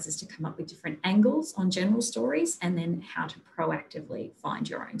exercises to come up with different angles on general stories and then how to proactively find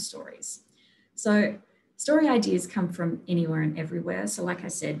your own stories. So story ideas come from anywhere and everywhere. So like I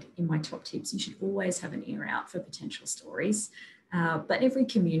said in my top tips, you should always have an ear out for potential stories. But every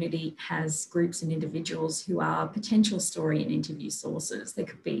community has groups and individuals who are potential story and interview sources. They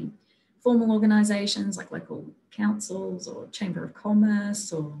could be formal organisations like local councils or Chamber of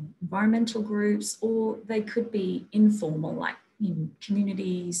Commerce or environmental groups, or they could be informal like in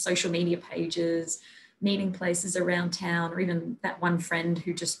community social media pages, meeting places around town, or even that one friend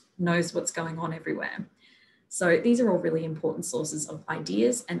who just knows what's going on everywhere. So these are all really important sources of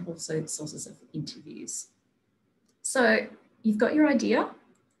ideas and also sources of interviews. So you've got your idea,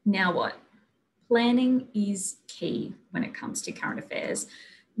 now what? Planning is key when it comes to current affairs.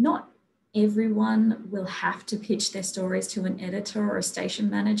 Not everyone will have to pitch their stories to an editor or a station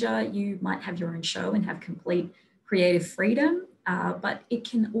manager. You might have your own show and have complete creative freedom, but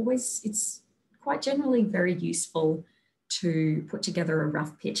it's quite generally very useful to put together a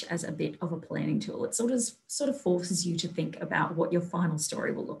rough pitch as a bit of a planning tool. It sort of forces you to think about what your final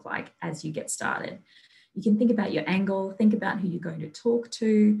story will look like as you get started. You can think about your angle, think about who you're going to talk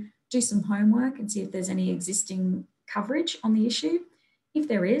to, do some homework and see if there's any existing coverage on the issue. If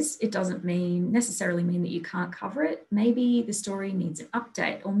there is, it doesn't necessarily mean that you can't cover it. Maybe the story needs an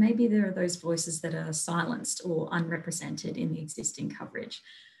update, or maybe there are those voices that are silenced or unrepresented in the existing coverage.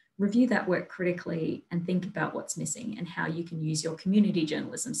 Review that work critically and think about what's missing and how you can use your community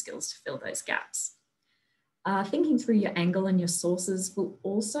journalism skills to fill those gaps. Thinking through your angle and your sources will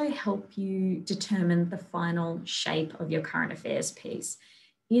also help you determine the final shape of your current affairs piece.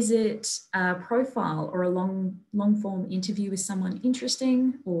 Is it a profile or a long form interview with someone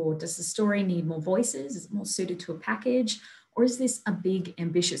interesting? Or does the story need more voices? Is it more suited to a package? Or is this a big,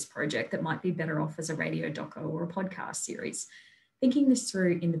 ambitious project that might be better off as a radio doco or a podcast series? Thinking this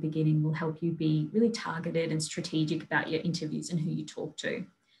through in the beginning will help you be really targeted and strategic about your interviews and who you talk to.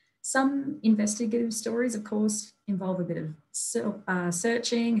 Some investigative stories, of course, involve a bit of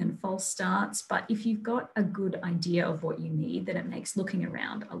searching and false starts, but if you've got a good idea of what you need, then it makes looking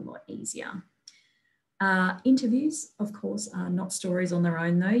around a lot easier. Interviews, of course, are not stories on their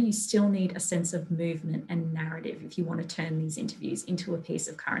own, though. You still need a sense of movement and narrative if you want to turn these interviews into a piece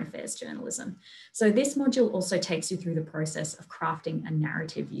of current affairs journalism. So this module also takes you through the process of crafting a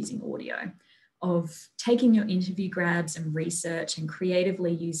narrative using audio, of taking your interview grabs and research and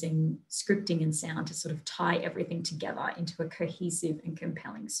creatively using scripting and sound to sort of tie everything together into a cohesive and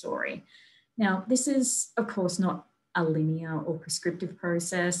compelling story. Now, this is, of course, not a linear or prescriptive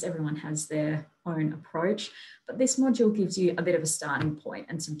process. Everyone has their own approach, but this module gives you a bit of a starting point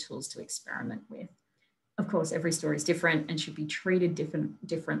and some tools to experiment with. Of course, every story is different and should be treated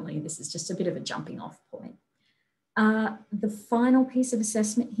differently. This is just a bit of a jumping off point. The final piece of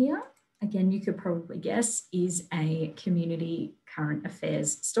assessment here, again, you could probably guess, is a community current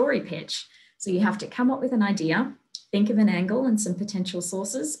affairs story pitch. So you have to come up with an idea, think of an angle and some potential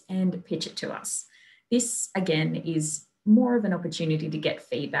sources, and pitch it to us. This, again, is more of an opportunity to get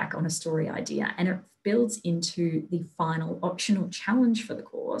feedback on a story idea, and it builds into the final optional challenge for the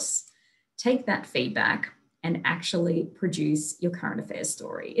course. Take that feedback and actually produce your current affairs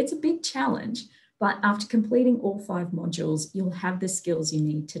story. It's a big challenge, but after completing all 5 modules, you'll have the skills you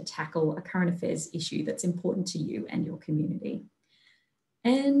need to tackle a current affairs issue that's important to you and your community.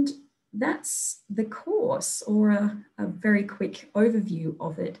 And that's the course, or a very quick overview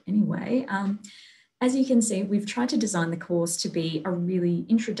of it anyway. As you can see, we've tried to design the course to be a really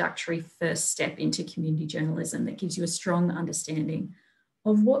introductory first step into community journalism that gives you a strong understanding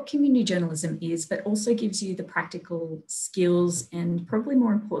of what community journalism is, but also gives you the practical skills and, probably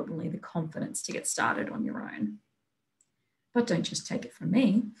more importantly, the confidence to get started on your own. But don't just take it from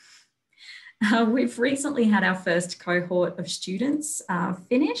me. We've recently had our first cohort of students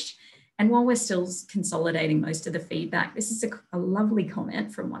finish, and while we're still consolidating most of the feedback, this is a lovely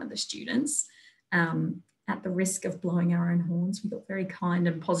comment from one of the students. At the risk of blowing our own horns, we got very kind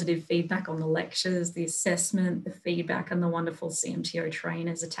and positive feedback on the lectures, the assessment, the feedback, and the wonderful CMTO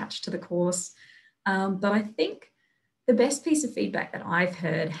trainers attached to the course. But I think the best piece of feedback that I've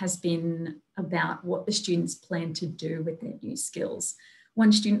heard has been about what the students plan to do with their new skills.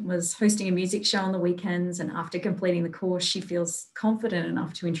 One student was hosting a music show on the weekends, and after completing the course, she feels confident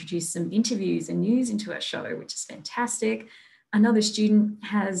enough to introduce some interviews and news into her show, which is fantastic. Another student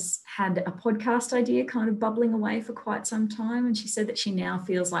has had a podcast idea kind of bubbling away for quite some time, and she said that she now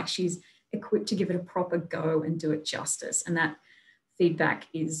feels like she's equipped to give it a proper go and do it justice. And that feedback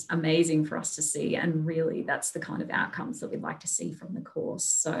is amazing for us to see, and really that's the kind of outcomes that we'd like to see from the course.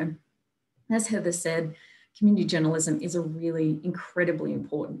 So as Heather said, community journalism is a really incredibly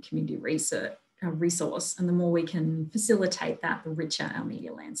important community resource, and the more we can facilitate that, the richer our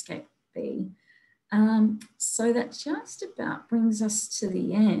media landscape will be. So that just about brings us to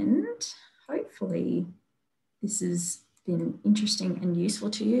the end. Hopefully this has been interesting and useful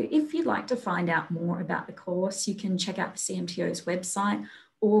to you. If you'd like to find out more about the course, you can check out the CMTO's website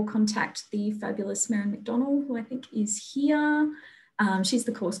or contact the fabulous Merrin McDonald, who I think is here. She's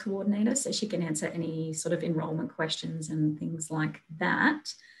the course coordinator, so she can answer any sort of enrolment questions and things like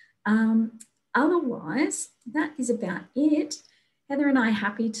that. Otherwise, that is about it. Heather and I are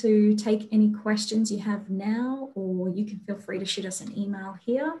happy to take any questions you have now, or you can feel free to shoot us an email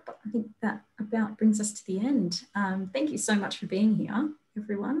here. But I think that about brings us to the end. Thank you so much for being here,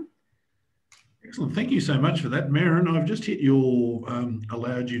 everyone. Excellent. Thank you so much for that, Merrin. I've just hit your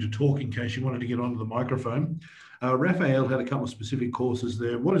allowed you to talk in case you wanted to get onto the microphone. Raphael had a couple of specific courses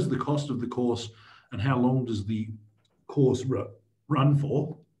there. What is the cost of the course and how long does the course run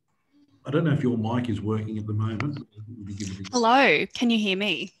for? I don't know if your mic is working at the moment. Hello, can you hear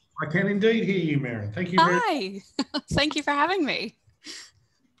me? I can indeed hear you, Merrin. Thank you very much. Hi, thank you for having me.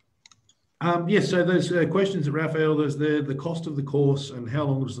 Yes, so those questions that Raphael has there, the cost of the course and how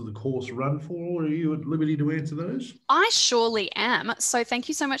long does the course run for? Are you at liberty to answer those? I surely am. So thank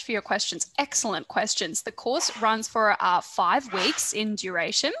you so much for your questions. Excellent questions. The course runs for 5 weeks in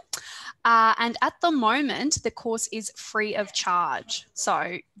duration. And at the moment, the course is free of charge.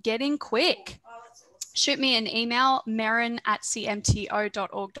 So get in quick. Shoot me an email,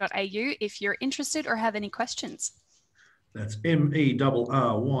 merrin@cmto.org.au if you're interested or have any questions. That's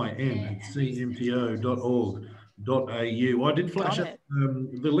merryn@cmto.org.au. I did flash up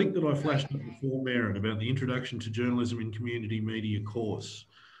the link that I flashed up before, Merrin, about the Introduction to Journalism in Community Media course.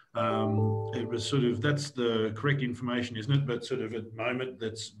 It was sort of, that's the correct information, isn't it? But sort of at the moment,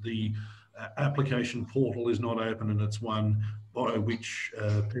 that's the application portal is not open, and it's one by which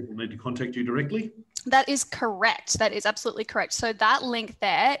people need to contact you directly. That is correct. That is absolutely correct. So that link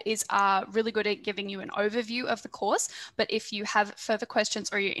there is really good at giving you an overview of the course. But if you have further questions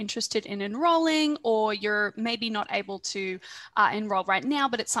or you're interested in enrolling, or you're maybe not able to enroll right now,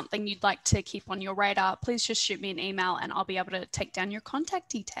 but it's something you'd like to keep on your radar, please just shoot me an email and I'll be able to take down your contact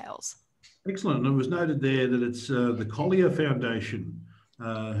details. Excellent. And it was noted there that it's the Collier Foundation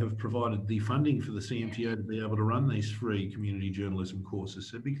have provided the funding for the CMTO to be able to run these free community journalism courses.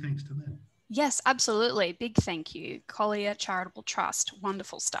 So big thanks to them. Yes, absolutely. Big thank you. Collier Charitable Trust.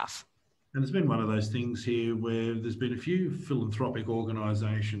 Wonderful stuff. And it's been one of those things here where there's been a few philanthropic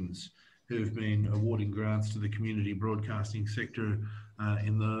organisations who've been awarding grants to the community broadcasting sector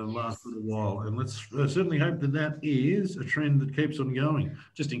in the last little while. And let's certainly hope that that is a trend that keeps on going.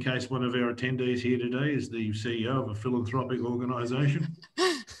 Just in case one of our attendees here today is the CEO of a philanthropic organisation.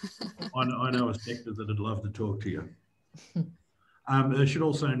 I know a sector that would love to talk to you. I should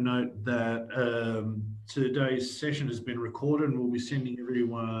also note that today's session has been recorded, and we'll be sending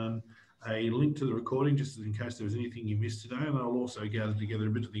everyone a link to the recording just in case there was anything you missed today. And I'll also gather together a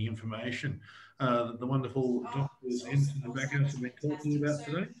bit of the information that the wonderful doctors in the back house have been talking about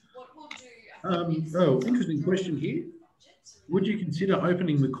today. Interesting question here. Would you consider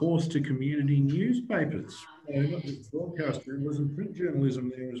opening the course to community newspapers? Not just broadcast journalism, print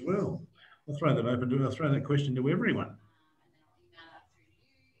journalism there as well. I'll throw that question to everyone.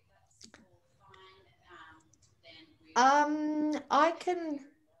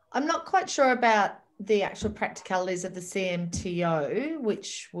 I'm not quite sure about the actual practicalities of the CMTO,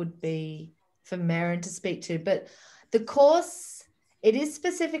 which would be for Merrin to speak to, but the course, it is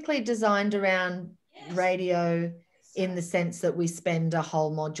specifically designed around radio in the sense that we spend a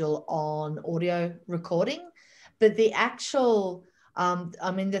whole module on audio recording, but the actual,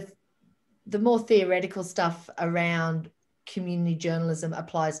 the more theoretical stuff around community journalism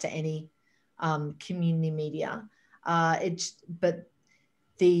applies to any community media. But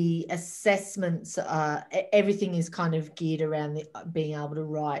the assessments, everything is kind of geared around being able to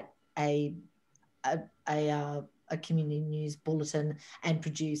write a community news bulletin and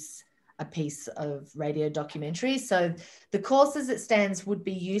produce a piece of radio documentary. So the course as it stands would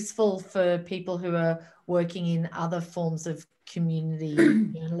be useful for people who are working in other forms of community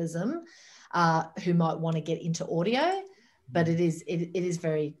journalism, who might want to get into audio, but it is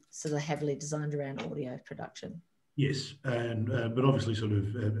very sort of heavily designed around audio production. Yes, and but obviously, sort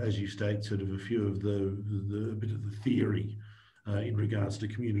of as you state, sort of a few of the bit of the theory in regards to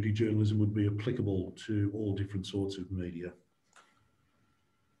community journalism would be applicable to all different sorts of media.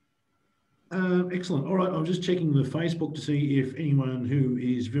 Excellent. All right, I'm just checking the Facebook to see if anyone who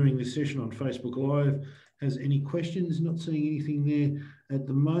is viewing this session on Facebook Live has any questions. Not seeing anything there at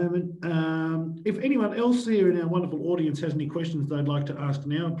the moment. If anyone else here in our wonderful audience has any questions they'd like to ask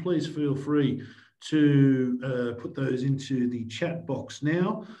now, please feel free to put those into the chat box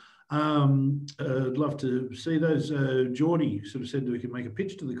now. I'd love to see those. Geordie sort of said that we can make a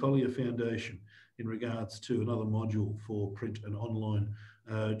pitch to the Collier Foundation in regards to another module for print and online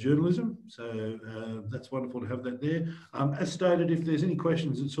journalism. So that's wonderful to have that there. As stated, if there's any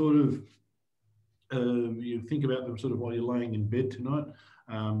questions that sort of you think about them sort of while you're laying in bed tonight,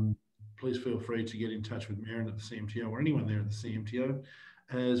 please feel free to get in touch with Maren at the CMTO or anyone there at the CMTO,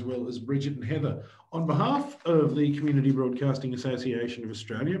 as well as Bridget and Heather. On behalf of the Community Broadcasting Association of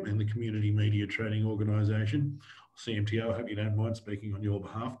Australia and the Community Media Training Organisation, CMTO, I hope you don't mind speaking on your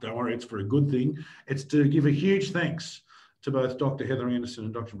behalf. Don't worry, it's for a good thing. It's to give a huge thanks to both Dr. Heather Anderson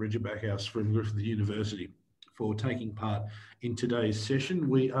and Dr. Bridget Backhouse from Griffith University for taking part in today's session.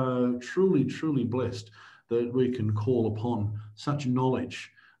 We are truly, truly blessed that we can call upon such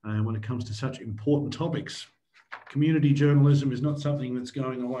knowledge when it comes to such important topics. Community journalism is not something that's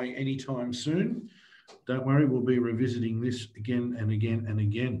going away anytime soon. Don't worry, we'll be revisiting this again and again and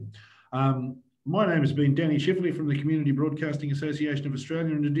again. My name has been Danny Chifley from the Community Broadcasting Association of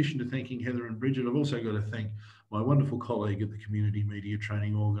Australia. In addition to thanking Heather and Bridget, I've also got to thank my wonderful colleague at the Community Media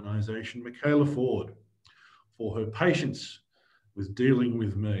Training Organisation, Michaela Ford, for her patience with dealing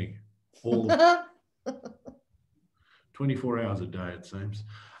with me all 24 hours a day, it seems.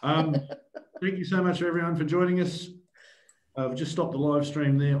 Thank you so much, everyone, for joining us. I've just stopped the live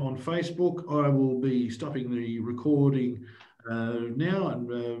stream there on Facebook. I will be stopping the recording now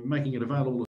and making it available